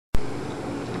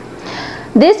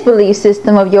This belief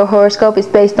system of your horoscope is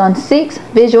based on 6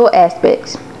 visual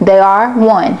aspects. They are: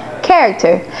 1.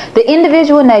 Character, the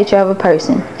individual nature of a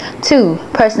person. 2.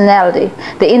 Personality,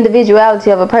 the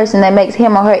individuality of a person that makes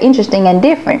him or her interesting and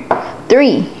different.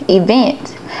 3.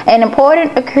 Event, an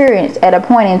important occurrence at a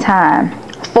point in time.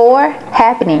 4.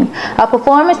 Happening, a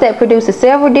performance that produces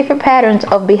several different patterns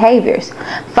of behaviors.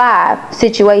 5.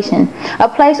 Situation, a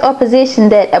place or position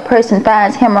that a person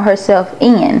finds him or herself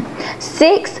in.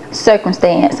 6.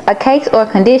 Circumstance, a case or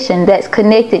condition that's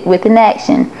connected with an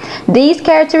action. These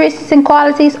characteristics and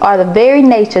qualities are the very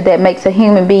nature that makes a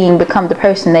human being become the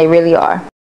person they really are.